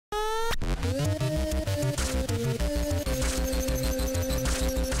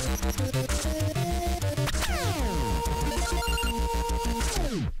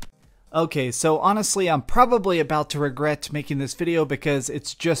Okay, so honestly, I'm probably about to regret making this video because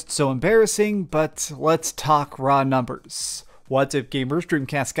it's just so embarrassing, but let's talk raw numbers. What's up gamers,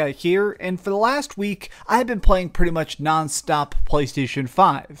 DreamcastGuy here, and for the last week, I've been playing pretty much non-stop PlayStation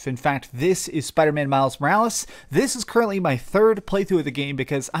 5. In fact, this is Spider-Man Miles Morales. This is currently my third playthrough of the game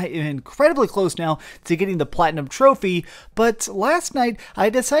because I am incredibly close now to getting the Platinum Trophy, but last night, I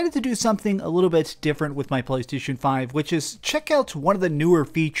decided to do something a little bit different with my PlayStation 5, which is check out one of the newer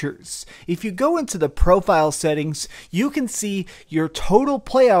features. If you go into the profile settings, you can see your total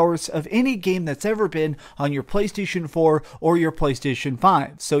play hours of any game that's ever been on your PlayStation 4 or your PlayStation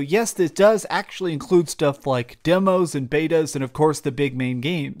 5. So yes, this does actually include stuff like demos and betas and of course the big main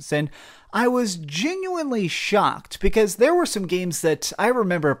games. And I was genuinely shocked because there were some games that I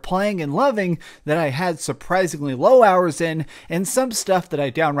remember playing and loving that I had surprisingly low hours in, and some stuff that I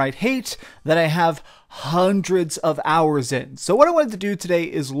downright hate that I have hundreds of hours in. So what I wanted to do today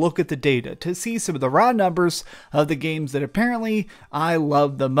is look at the data to see some of the raw numbers of the games that apparently I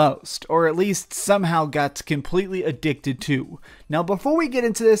love the most, or at least somehow got completely addicted to. Now before we get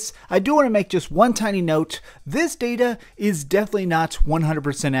into this, I do want to make just one tiny note. This data is definitely not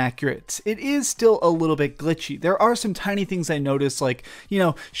 100% accurate. It is still a little bit glitchy. There are some tiny things I noticed, like,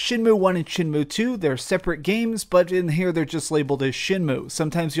 Shenmue 1 and Shenmue 2, they're separate games, but in here they're just labeled as Shenmue.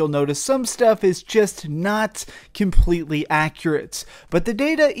 Sometimes you'll notice some stuff is just not completely accurate, but the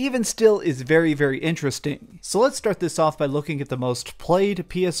data even still is very, very interesting. So let's start this off by looking at the most played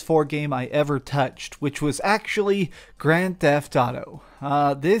PS4 game I ever touched, which was actually Grand Theft Auto.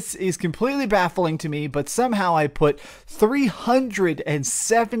 This is completely baffling to me, but somehow I put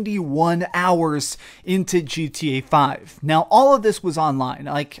 371 hours into GTA 5. Now, all of this was online.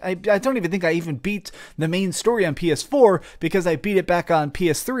 Like, I don't even think I even beat the main story on PS4 because I beat it back on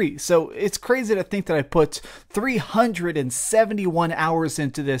PS3. So it's crazy to think that I put 371 hours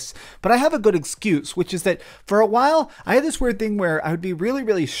into this, but I have a good excuse, which is that for a while, I had this weird thing where I would be really,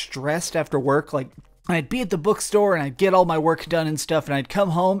 really stressed after work, like, I'd be at the bookstore and I'd get all my work done and stuff, and I'd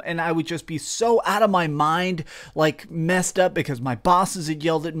come home and I would just be so out of my mind, like messed up because my bosses had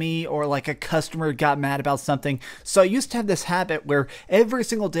yelled at me or like a customer got mad about something. So I used to have this habit where every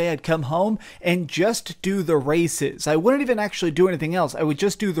single day I'd come home and just do the races. I wouldn't even actually do anything else. I would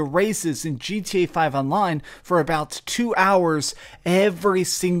just do the races in GTA 5 Online for about 2 hours every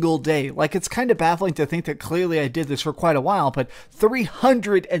single day. Like, it's kind of baffling to think that clearly I did this for quite a while, but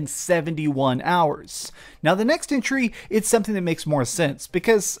 371 hours. Now the next entry, it's something that makes more sense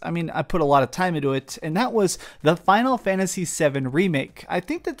because, I mean, I put a lot of time into it, and that was the Final Fantasy VII Remake. I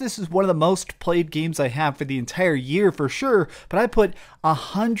think that this is one of the most played games I have for the entire year for sure, but I put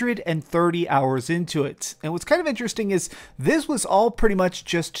 130 hours into it. And what's kind of interesting is this was all pretty much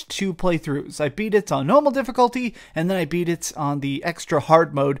just 2 playthroughs. I beat it on normal difficulty, and then I beat it on the extra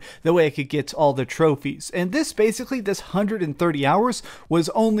hard mode, that way I could get all the trophies. And this 130 hours was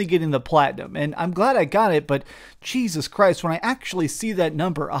only getting the platinum, and I'm glad I got it, but Jesus Christ, when I actually see that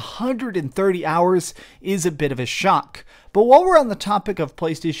number, 130 hours is a bit of a shock. But while we're on the topic of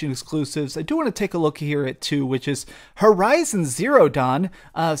PlayStation exclusives, I do want to take a look here at 2, which is Horizon Zero Dawn.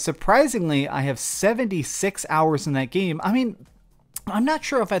 Surprisingly, I have 76 hours in that game. I mean, I'm not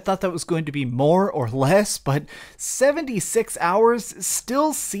sure if I thought that was going to be more or less, but 76 hours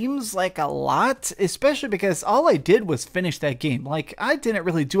still seems like a lot, especially because all I did was finish that game. Like, I didn't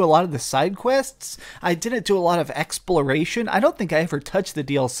really do a lot of the side quests. I didn't do a lot of exploration. I don't think I ever touched the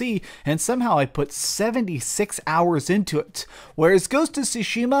DLC, and somehow I put 76 hours into it. Whereas Ghost of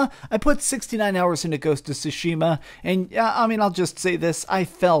Tsushima, I put 69 hours into Ghost of Tsushima, and I mean, I'll just say this, I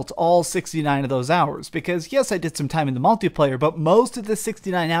felt all 69 of those hours, because yes, I did some time in the multiplayer, but most of the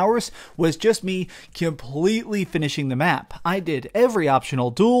 69 hours was just me completely finishing the map. I did every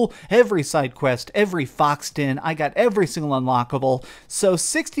optional duel, every side quest, every Fox Den. I got every single unlockable. So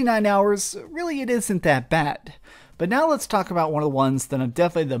 69 hours, really it isn't that bad. But now let's talk about one of the ones that I'm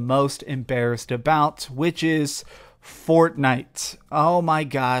definitely the most embarrassed about, which is Fortnite. Oh my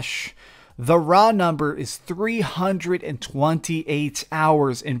gosh. The raw number is 328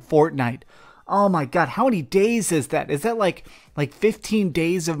 hours in Fortnite. Oh my god, how many days is that? Is that like 15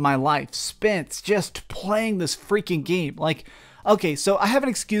 days of my life spent just playing this freaking game? Like, okay, so I have an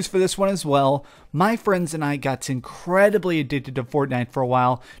excuse for this one as well. my friends and I got incredibly addicted to Fortnite for a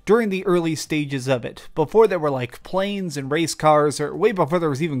while during the early stages of it. Before there were like planes and race cars, or way before there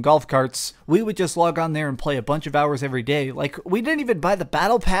was even golf carts, we would just log on there and play a bunch of hours every day. Like, we didn't even buy the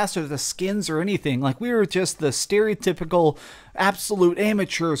battle pass or the skins or anything. Like, we were just the stereotypical absolute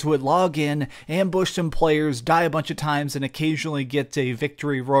amateurs who would log in, ambush some players, die a bunch of times, and occasionally get a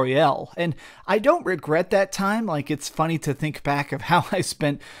victory royale. And I don't regret that time. Like, it's funny to think back of how I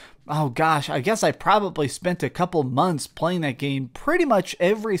spent, oh gosh, I guess I probably spent a couple months playing that game pretty much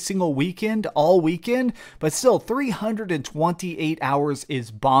every single weekend, all weekend, but still 328 hours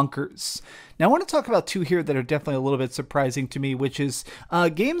is bonkers. Now, I want to talk about two here that are definitely a little bit surprising to me, which is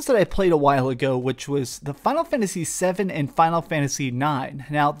games that I played a while ago, which was the Final Fantasy VII and Final Fantasy IX.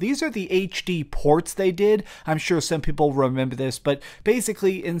 Now, these are the HD ports they did. I'm sure some people remember this, but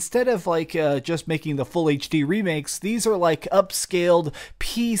basically, instead of like just making the full HD remakes, these are like upscaled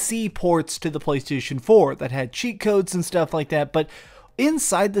PC ports to the PlayStation 4 that had cheat codes and stuff like that, but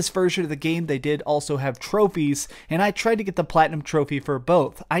inside this version of the game, they did also have trophies, and I tried to get the Platinum Trophy for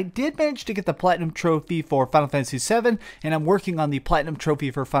both. I did manage to get the Platinum Trophy for Final Fantasy VII, and I'm working on the Platinum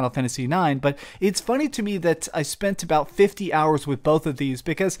Trophy for Final Fantasy IX, but it's funny to me that I spent about 50 hours with both of these,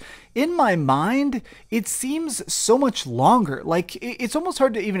 because in my mind, it seems so much longer. Like, it's almost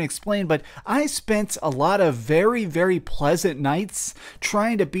hard to even explain, but I spent a lot of very, very pleasant nights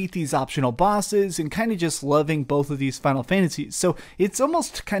trying to beat these optional bosses and kind of just loving both of these Final Fantasies. So it's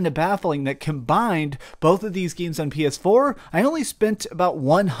almost kind of baffling that combined both of these games on PS4, I only spent about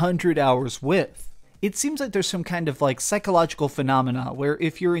 100 hours with. It seems like there's some kind of like psychological phenomena where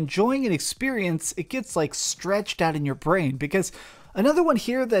if you're enjoying an experience, it gets like stretched out in your brain. Because another one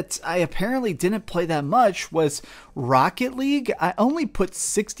here that I apparently didn't play that much was Rocket League. I only put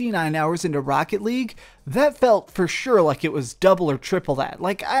 69 hours into Rocket League. That felt for sure like it was double or triple that.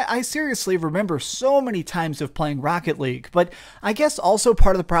 Like, I seriously remember so many times of playing Rocket League, but I guess also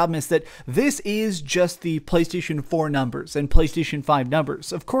part of the problem is that this is just the PlayStation 4 numbers and PlayStation 5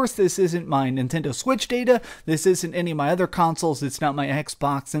 numbers. Of course, this isn't my Nintendo Switch data, this isn't any of my other consoles, it's not my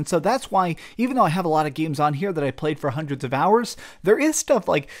Xbox, and so that's why, even though I have a lot of games on here that I played for hundreds of hours, there is stuff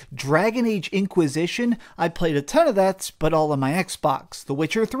like Dragon Age Inquisition. I played a ton of that, but all on my Xbox. The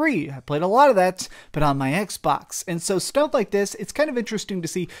Witcher 3, I played a lot of that, but on my Xbox. And so stuff like this, it's kind of interesting to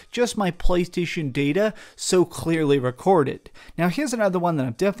see just my PlayStation data so clearly recorded. Now, here's another one that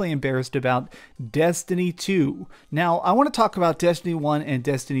I'm definitely embarrassed about, Destiny 2. Now, I want to talk about Destiny 1 and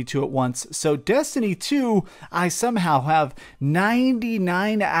Destiny 2 at once. So Destiny 2, I somehow have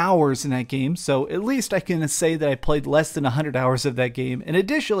 99 hours in that game, so at least I can say that I played less than 100 hours of that game. And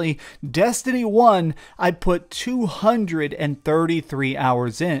additionally, Destiny 1, I put 233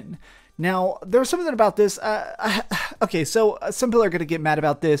 hours in. Now, there's something about this. Okay, so some people are going to get mad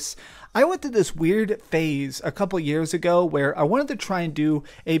about this. I went through this weird phase a couple years ago where I wanted to try and do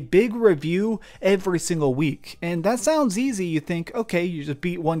a big review every single week. And that sounds easy. You think, okay, you just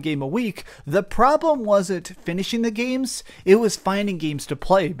beat one game a week. The problem wasn't finishing the games, it was finding games to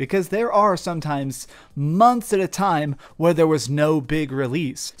play, because there are sometimes months at a time where there was no big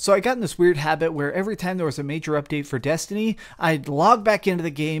release. So I got in this weird habit where every time there was a major update for Destiny, I'd log back into the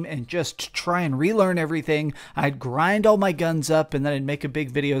game and just try and relearn everything. I'd grind all my guns up, and then I'd make a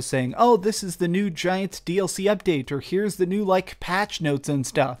big video saying, oh, this is the new giant DLC update, or here's the new like patch notes and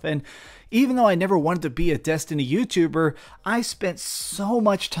stuff. And even though I never wanted to be a Destiny YouTuber, I spent so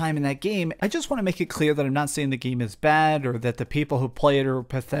much time in that game. I just want to make it clear that I'm not saying the game is bad or that the people who play it are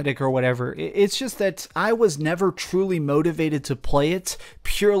pathetic or whatever. It's just that I was never truly motivated to play it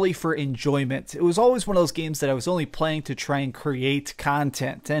purely for enjoyment. It was always one of those games that I was only playing to try and create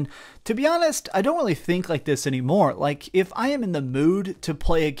content. And to be honest, I don't really think like this anymore. Like, if I am in the mood to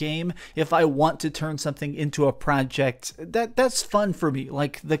play a game, if I want to turn something into a project, that's fun for me.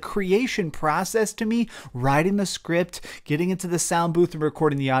 Like, the creation process to me, writing the script, getting into the sound booth and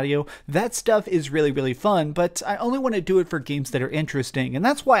recording the audio, that stuff is really, really fun, but I only want to do it for games that are interesting. And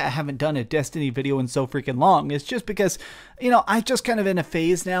that's why I haven't done a Destiny video in so freaking long. It's just because, you know, I'm just kind of in a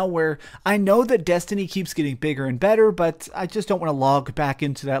phase now where I know that Destiny keeps getting bigger and better, but I just don't want to log back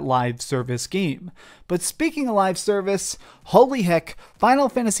into that live service game. But speaking of live service, holy heck, Final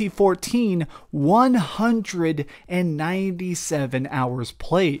Fantasy XIV, 197 hours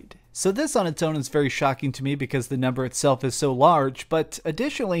played. So this on its own is very shocking to me because the number itself is so large, but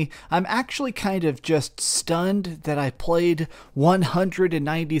additionally, I'm actually kind of just stunned that I played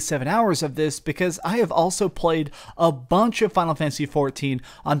 197 hours of this because I have also played a bunch of Final Fantasy XIV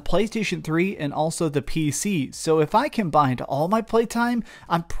on PlayStation 3 and also the PC. So if I combined all my playtime,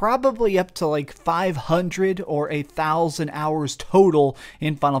 I'm probably up to like 500 or 1,000 hours total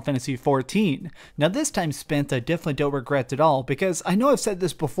in Final Fantasy XIV. Now this time spent, I definitely don't regret at all because I know I've said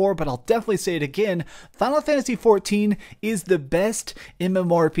this before, but I'll definitely say it again. Final Fantasy XIV is the best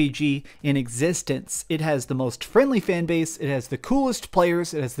MMORPG in existence. It has the most friendly fan base, it has the coolest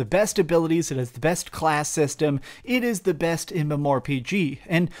players, it has the best abilities, it has the best class system. It is the best MMORPG.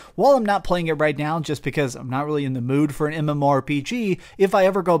 And while I'm not playing it right now just because I'm not really in the mood for an MMORPG, if I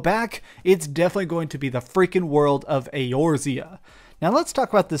ever go back, it's definitely going to be the freaking world of Eorzea. Now let's talk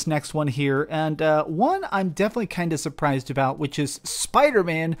about this next one here, and one I'm definitely kind of surprised about, which is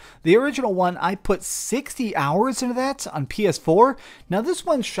Spider-Man. The original one, I put 60 hours into that on PS4. Now this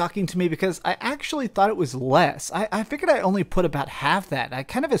one's shocking to me because I actually thought it was less. I figured I only put about half that. I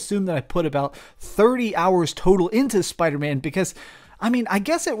kind of assumed that I put about 30 hours total into Spider-Man because, I mean, I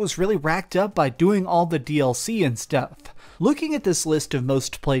guess it was really racked up by doing all the DLC and stuff. Looking at this list of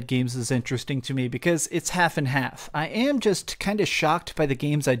most played games is interesting to me because it's half and half. I am just kind of shocked by the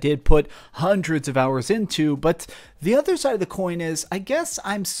games I did put hundreds of hours into, but the other side of the coin is, I guess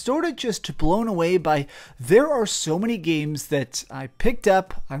I'm sort of just blown away by there are so many games that I picked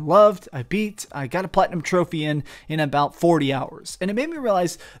up, I loved, I beat, I got a platinum trophy in about 40 hours. And it made me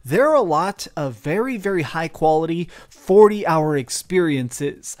realize there are a lot of very, very high quality 40-hour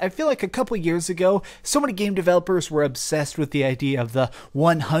experiences. I feel like a couple years ago, so many game developers were obsessed with the idea of the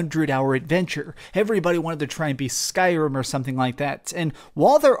 100-hour adventure. Everybody wanted to try and be Skyrim or something like that. And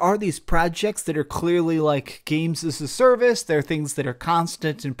while there are these projects that are clearly like games as a service, they're things that are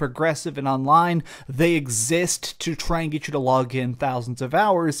constant and progressive and online, they exist to try and get you to log in thousands of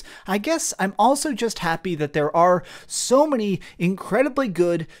hours. I guess I'm also just happy that there are so many incredibly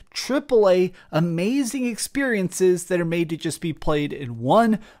good AAA amazing experiences that are made to just be played in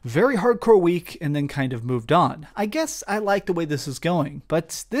one very hardcore week and then kind of moved on. I guess I like the way this is going,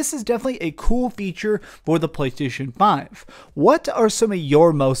 but this is definitely a cool feature for the PlayStation 5. What are some of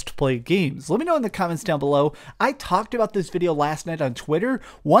your most played games? Let me know in the comments down below. I talked about this video last night on Twitter.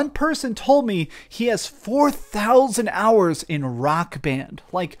 One person told me he has 4,000 hours in Rock Band.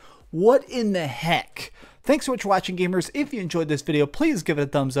 Like, what in the heck? Thanks so much for watching, gamers. If you enjoyed this video, please give it a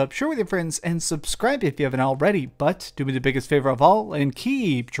thumbs up, share with your friends, and subscribe if you haven't already. But do me the biggest favor of all and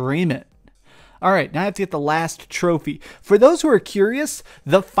keep dreaming. Alright, now I have to get the last trophy. For those who are curious,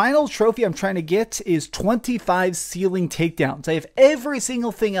 the final trophy I'm trying to get is 25 ceiling takedowns. I have every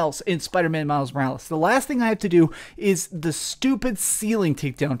single thing else in Spider-Man Miles Morales. The last thing I have to do is the stupid ceiling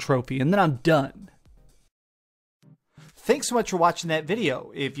takedown trophy, and then I'm done. Thanks so much for watching that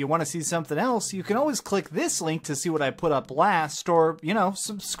video. If you want to see something else, you can always click this link to see what I put up last, or, you know,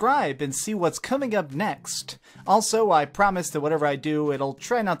 subscribe and see what's coming up next. Also, I promise that whatever I do, it'll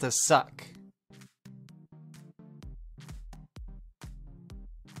try not to suck.